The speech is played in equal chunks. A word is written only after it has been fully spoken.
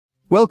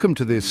Welcome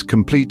to this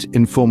complete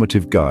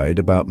informative guide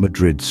about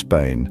Madrid,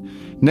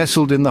 Spain.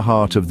 Nestled in the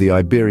heart of the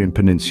Iberian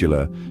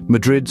Peninsula,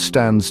 Madrid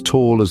stands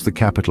tall as the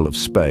capital of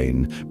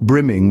Spain,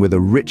 brimming with a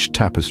rich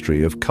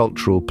tapestry of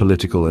cultural,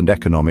 political and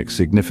economic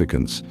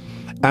significance.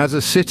 As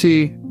a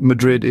city,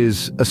 Madrid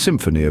is a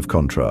symphony of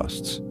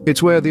contrasts.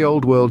 It's where the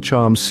old world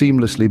charm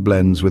seamlessly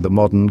blends with a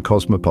modern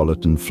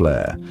cosmopolitan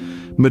flair.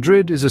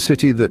 Madrid is a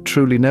city that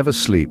truly never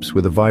sleeps,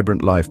 with a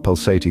vibrant life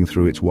pulsating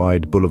through its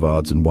wide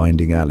boulevards and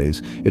winding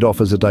alleys. It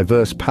offers a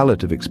diverse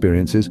palette of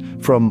experiences,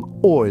 from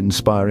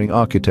awe-inspiring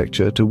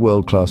architecture to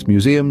world-class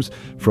museums,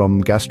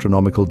 from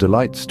gastronomical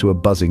delights to a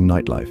buzzing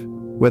nightlife.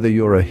 Whether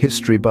you're a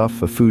history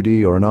buff, a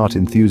foodie or an art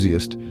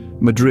enthusiast,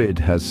 Madrid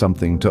has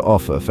something to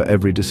offer for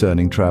every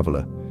discerning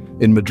traveler.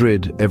 In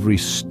Madrid, every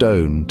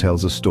stone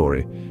tells a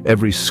story,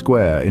 every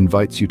square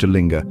invites you to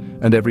linger,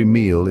 and every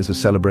meal is a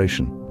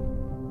celebration.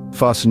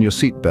 Fasten your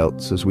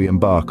seatbelts as we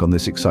embark on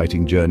this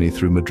exciting journey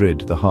through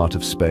Madrid, the heart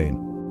of Spain.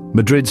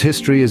 Madrid's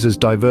history is as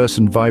diverse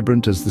and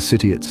vibrant as the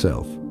city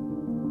itself.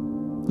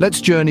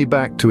 Let's journey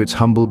back to its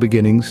humble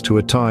beginnings, to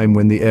a time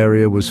when the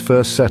area was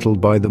first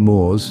settled by the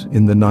Moors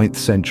in the 9th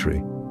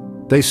century.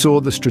 They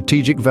saw the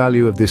strategic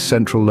value of this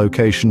central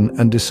location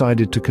and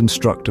decided to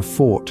construct a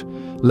fort,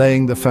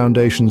 laying the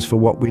foundations for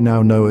what we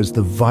now know as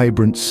the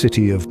vibrant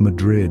city of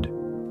Madrid.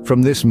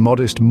 From this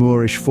modest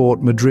Moorish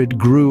fort, Madrid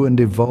grew and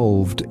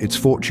evolved, its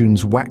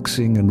fortunes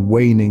waxing and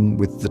waning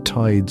with the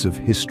tides of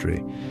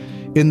history.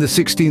 In the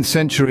 16th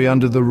century,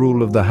 under the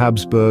rule of the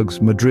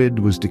Habsburgs, Madrid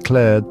was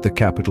declared the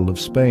capital of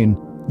Spain.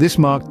 This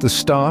marked the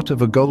start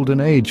of a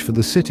golden age for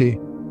the city.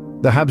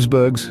 The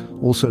Habsburgs,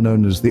 also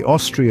known as the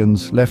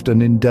Austrians, left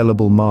an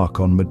indelible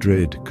mark on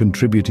Madrid,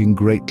 contributing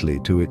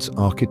greatly to its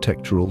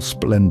architectural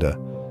splendor.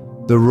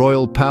 The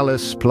Royal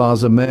Palace,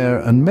 Plaza Mayor,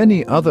 and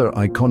many other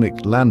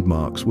iconic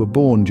landmarks were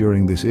born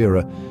during this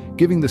era,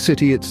 giving the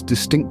city its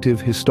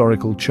distinctive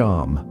historical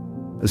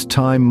charm. As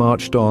time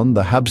marched on,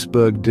 the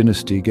Habsburg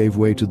dynasty gave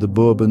way to the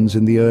Bourbons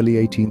in the early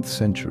 18th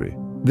century.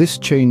 This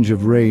change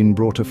of reign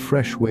brought a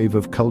fresh wave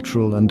of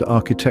cultural and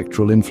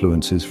architectural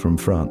influences from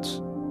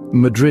France.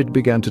 Madrid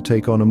began to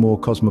take on a more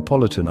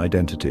cosmopolitan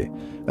identity,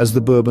 as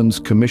the Bourbons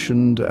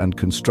commissioned and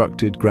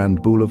constructed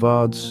grand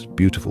boulevards,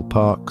 beautiful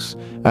parks,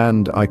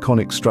 and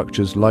iconic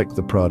structures like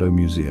the Prado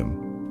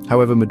Museum.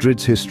 However,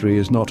 Madrid's history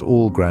is not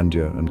all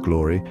grandeur and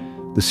glory.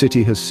 The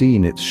city has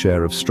seen its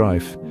share of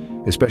strife,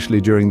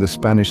 especially during the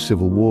Spanish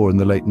Civil War in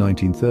the late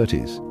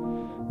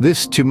 1930s.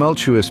 This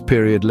tumultuous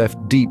period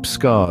left deep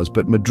scars,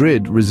 but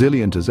Madrid,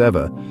 resilient as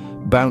ever,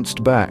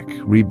 bounced back,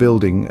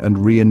 rebuilding and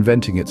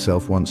reinventing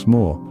itself once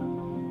more.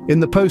 In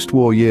the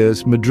post-war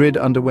years, Madrid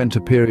underwent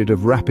a period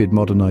of rapid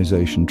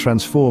modernization,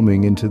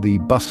 transforming into the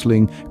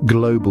bustling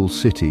global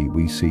city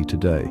we see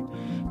today.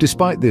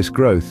 Despite this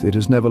growth, it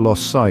has never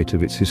lost sight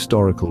of its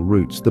historical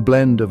roots. The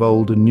blend of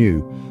old and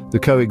new, the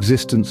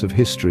coexistence of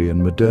history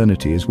and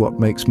modernity, is what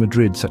makes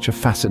Madrid such a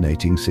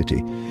fascinating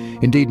city.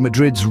 Indeed,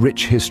 Madrid's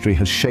rich history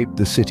has shaped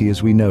the city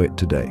as we know it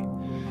today.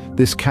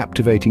 This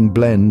captivating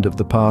blend of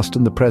the past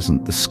and the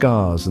present, the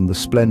scars and the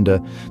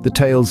splendor, the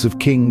tales of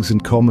kings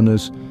and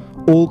commoners,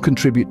 all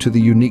contribute to the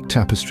unique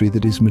tapestry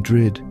that is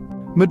Madrid.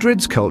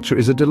 Madrid's culture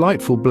is a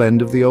delightful blend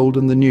of the old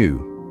and the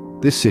new.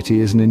 This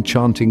city is an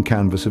enchanting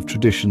canvas of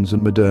traditions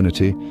and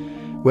modernity,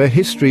 where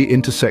history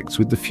intersects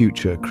with the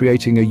future,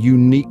 creating a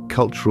unique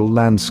cultural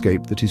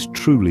landscape that is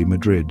truly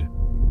Madrid.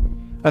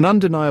 An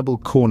undeniable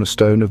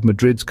cornerstone of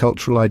Madrid's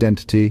cultural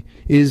identity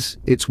is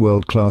its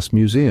world-class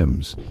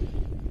museums.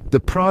 The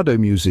Prado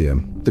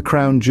Museum, the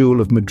crown jewel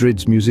of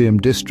Madrid's museum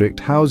district,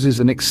 houses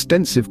an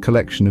extensive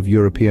collection of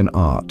European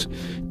art,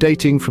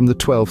 dating from the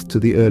 12th to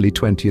the early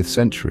 20th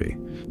century.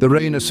 The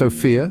Reina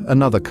Sofia,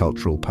 another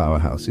cultural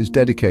powerhouse, is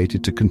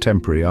dedicated to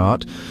contemporary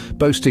art,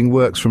 boasting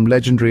works from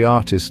legendary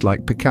artists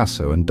like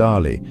Picasso and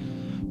Dali.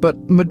 But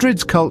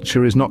Madrid's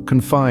culture is not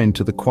confined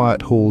to the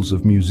quiet halls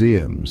of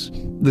museums.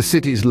 The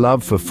city's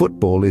love for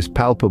football is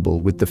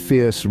palpable, with the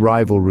fierce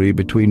rivalry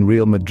between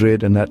Real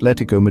Madrid and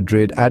Atletico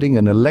Madrid adding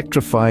an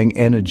electrifying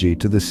energy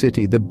to the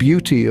city. The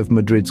beauty of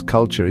Madrid's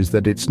culture is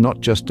that it's not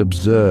just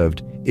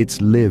observed,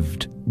 it's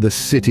lived. The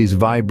city's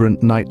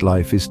vibrant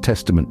nightlife is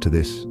testament to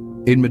this.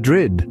 In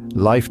Madrid,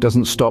 life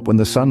doesn't stop when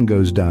the sun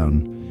goes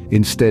down.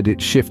 Instead,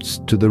 it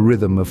shifts to the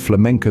rhythm of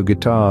flamenco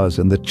guitars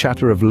and the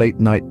chatter of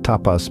late-night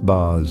tapas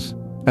bars.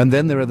 And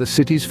then there are the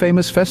city's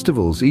famous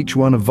festivals, each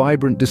one a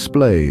vibrant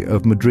display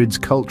of Madrid's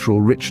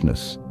cultural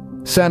richness.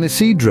 San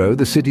Isidro,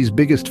 the city's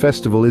biggest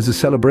festival, is a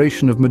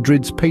celebration of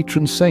Madrid's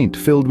patron saint,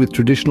 filled with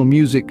traditional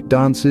music,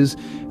 dances,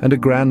 and a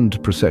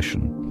grand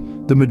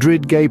procession. The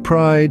Madrid Gay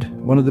Pride,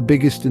 one of the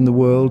biggest in the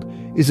world,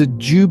 is a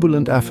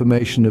jubilant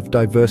affirmation of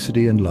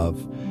diversity and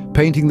love,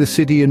 painting the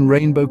city in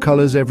rainbow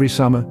colors every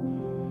summer.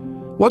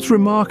 What's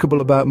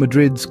remarkable about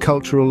Madrid's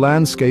cultural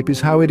landscape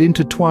is how it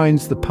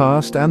intertwines the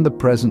past and the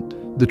present,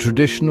 the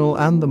traditional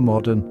and the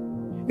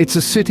modern. It's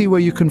a city where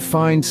you can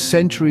find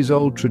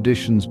centuries-old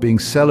traditions being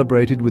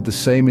celebrated with the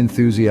same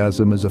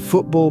enthusiasm as a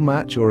football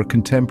match or a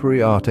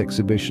contemporary art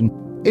exhibition.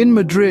 In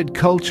Madrid,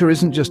 culture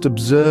isn't just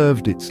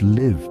observed, it's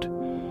lived.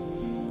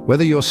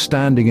 Whether you're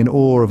standing in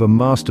awe of a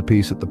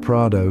masterpiece at the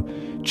Prado,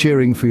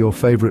 cheering for your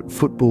favorite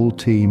football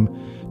team,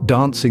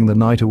 dancing the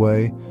night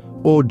away,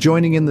 or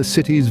joining in the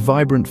city's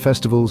vibrant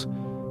festivals,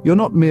 you're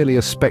not merely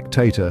a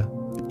spectator,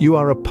 you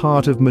are a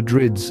part of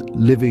Madrid's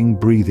living,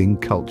 breathing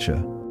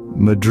culture.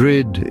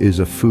 Madrid is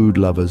a food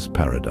lover's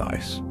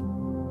paradise.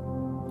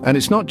 And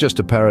it's not just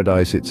a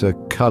paradise, it's a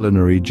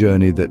culinary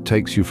journey that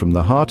takes you from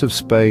the heart of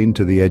Spain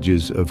to the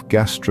edges of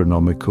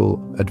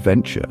gastronomical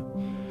adventure.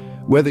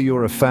 Whether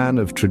you're a fan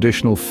of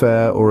traditional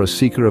fare or a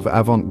seeker of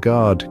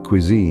avant-garde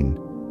cuisine,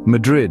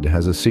 Madrid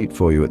has a seat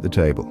for you at the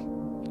table.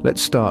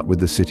 Let's start with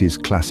the city's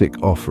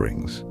classic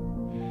offerings.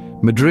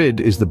 Madrid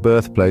is the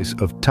birthplace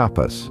of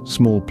tapas,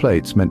 small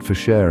plates meant for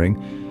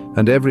sharing,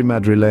 and every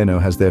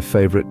Madrileño has their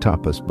favorite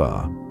tapas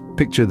bar.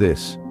 Picture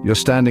this, you're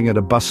standing at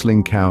a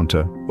bustling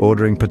counter,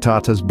 ordering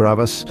patatas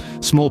bravas,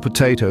 small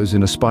potatoes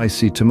in a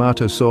spicy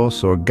tomato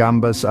sauce, or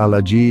gambas al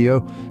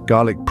ajillo,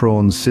 garlic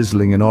prawns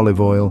sizzling in olive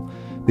oil.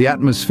 The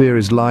atmosphere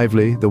is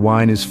lively, the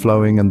wine is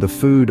flowing, and the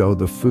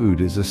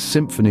food is a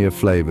symphony of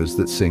flavors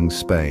that sings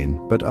Spain.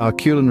 But our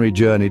culinary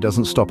journey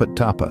doesn't stop at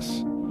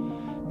tapas.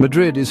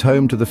 Madrid is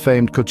home to the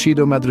famed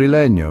cocido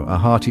madrileño, a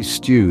hearty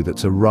stew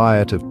that's a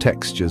riot of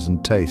textures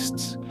and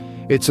tastes.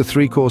 It's a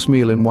three-course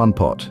meal in one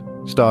pot,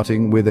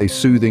 starting with a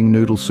soothing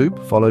noodle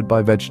soup, followed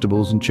by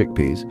vegetables and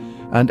chickpeas,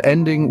 and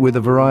ending with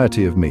a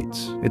variety of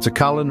meats. It's a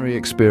culinary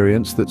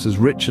experience that's as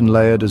rich and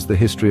layered as the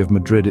history of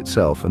Madrid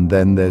itself. And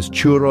then there's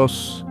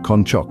churros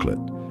con chocolate,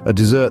 a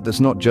dessert that's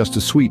not just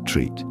a sweet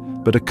treat,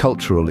 but a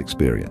cultural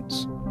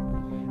experience.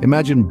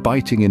 Imagine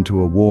biting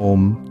into a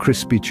warm,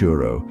 crispy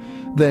churro,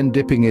 then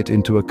dipping it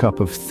into a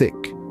cup of thick,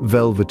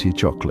 velvety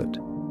chocolate.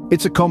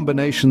 It's a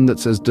combination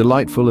that's as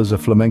delightful as a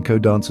flamenco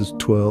dancer's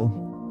twirl.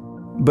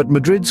 But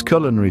Madrid's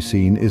culinary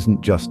scene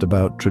isn't just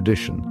about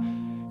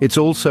tradition. It's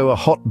also a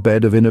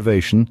hotbed of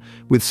innovation,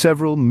 with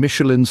several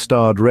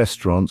Michelin-starred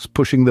restaurants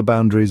pushing the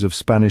boundaries of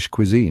Spanish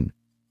cuisine.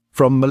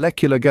 From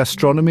molecular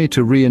gastronomy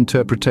to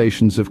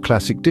reinterpretations of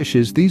classic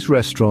dishes, these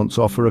restaurants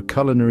offer a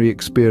culinary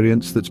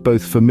experience that's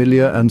both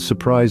familiar and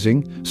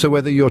surprising. So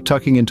whether you're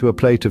tucking into a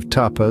plate of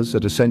tapas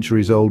at a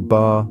centuries-old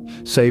bar,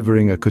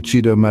 savoring a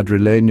cocido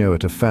madrileño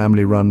at a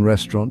family-run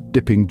restaurant,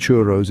 dipping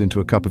churros into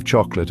a cup of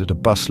chocolate at a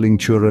bustling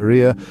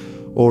churreria,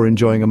 or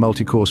enjoying a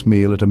multi-course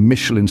meal at a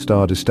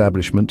Michelin-starred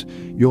establishment,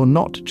 you're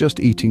not just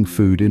eating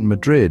food in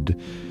Madrid.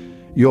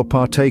 You're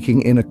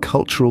partaking in a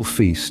cultural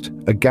feast,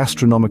 a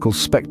gastronomical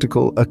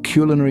spectacle, a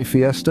culinary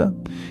fiesta.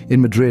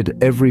 In Madrid,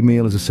 every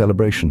meal is a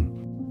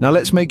celebration. Now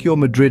let's make your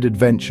Madrid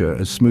adventure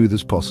as smooth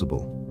as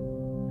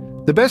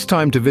possible. The best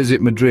time to visit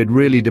Madrid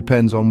really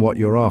depends on what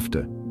you're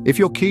after. If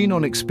you're keen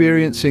on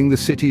experiencing the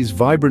city's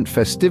vibrant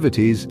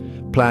festivities,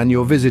 plan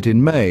your visit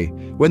in May,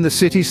 when the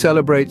city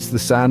celebrates the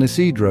San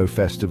Isidro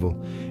festival.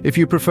 If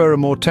you prefer a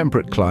more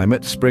temperate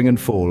climate, spring and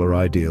fall are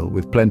ideal,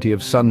 with plenty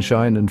of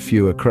sunshine and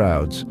fewer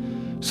crowds.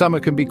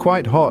 Summer can be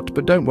quite hot,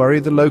 but don't worry,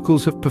 the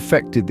locals have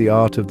perfected the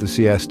art of the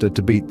siesta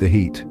to beat the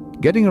heat.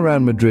 Getting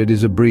around Madrid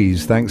is a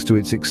breeze thanks to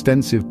its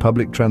extensive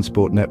public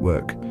transport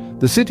network.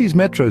 The city's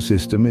metro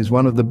system is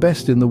one of the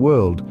best in the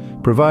world,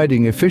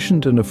 providing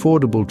efficient and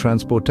affordable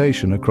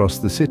transportation across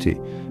the city.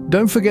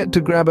 Don't forget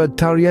to grab a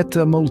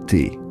tarjeta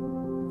multi,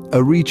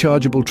 a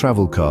rechargeable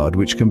travel card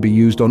which can be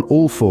used on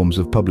all forms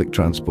of public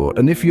transport.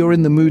 And if you're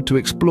in the mood to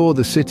explore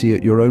the city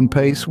at your own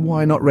pace,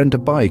 why not rent a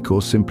bike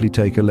or simply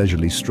take a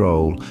leisurely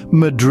stroll?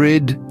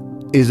 Madrid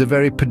is a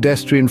very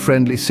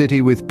pedestrian-friendly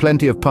city with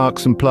plenty of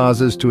parks and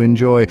plazas to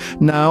enjoy.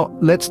 Now,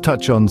 let's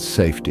touch on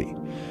safety.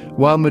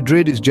 While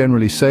Madrid is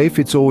generally safe,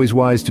 it's always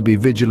wise to be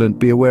vigilant.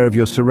 Be aware of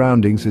your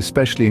surroundings,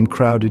 especially in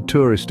crowded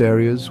tourist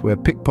areas where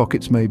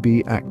pickpockets may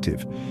be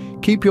active.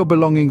 Keep your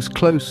belongings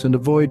close and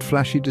avoid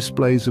flashy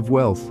displays of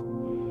wealth.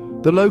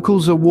 The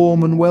locals are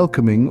warm and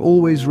welcoming,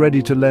 always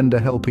ready to lend a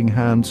helping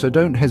hand, so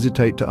don't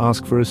hesitate to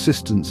ask for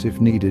assistance if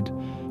needed.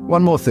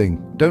 One more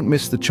thing, don't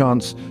miss the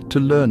chance to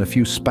learn a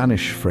few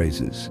Spanish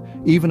phrases.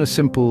 Even a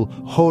simple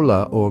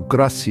hola or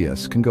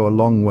gracias can go a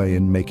long way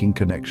in making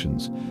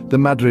connections. The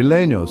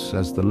Madrileños,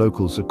 as the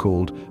locals are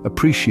called,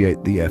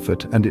 appreciate the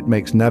effort, and it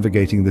makes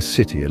navigating the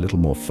city a little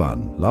more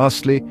fun.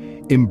 Lastly,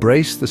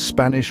 embrace the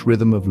Spanish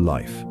rhythm of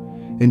life.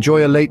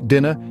 Enjoy a late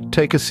dinner,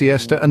 take a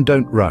siesta, and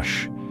don't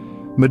rush.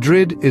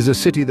 Madrid is a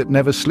city that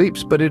never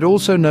sleeps, but it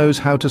also knows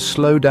how to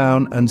slow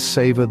down and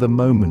savor the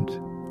moment.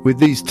 With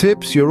these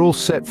tips, you're all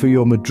set for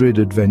your Madrid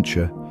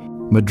adventure.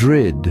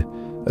 Madrid,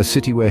 a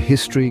city where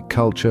history,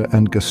 culture,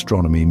 and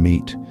gastronomy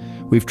meet.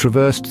 We've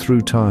traversed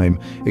through time,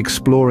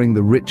 exploring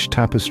the rich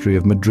tapestry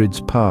of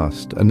Madrid's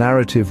past, a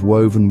narrative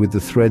woven with the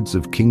threads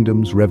of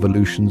kingdoms,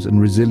 revolutions,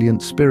 and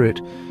resilient spirit.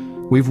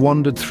 We've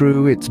wandered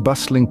through its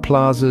bustling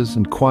plazas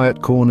and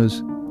quiet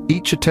corners,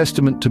 each a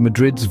testament to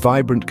Madrid's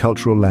vibrant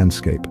cultural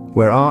landscape,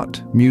 where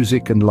art,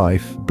 music, and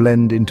life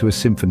blend into a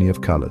symphony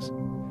of colors.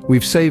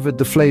 We've savored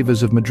the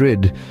flavors of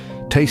Madrid,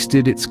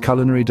 tasted its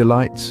culinary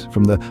delights,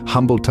 from the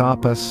humble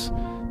tapas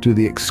to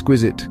the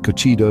exquisite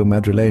cocido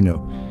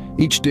madrileño,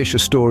 each dish a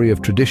story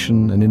of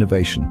tradition and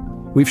innovation.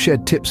 We've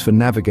shared tips for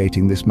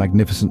navigating this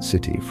magnificent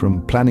city,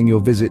 from planning your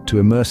visit to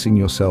immersing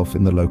yourself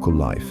in the local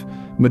life.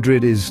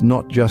 Madrid is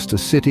not just a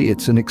city,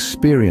 it's an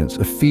experience,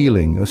 a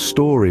feeling, a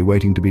story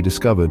waiting to be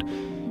discovered.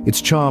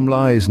 Its charm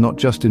lies not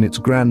just in its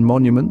grand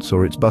monuments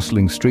or its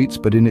bustling streets,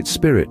 but in its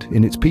spirit,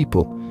 in its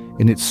people,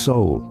 in its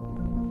soul.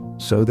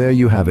 So there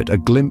you have it, a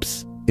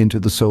glimpse into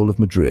the soul of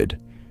Madrid.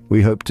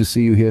 We hope to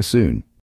see you here soon.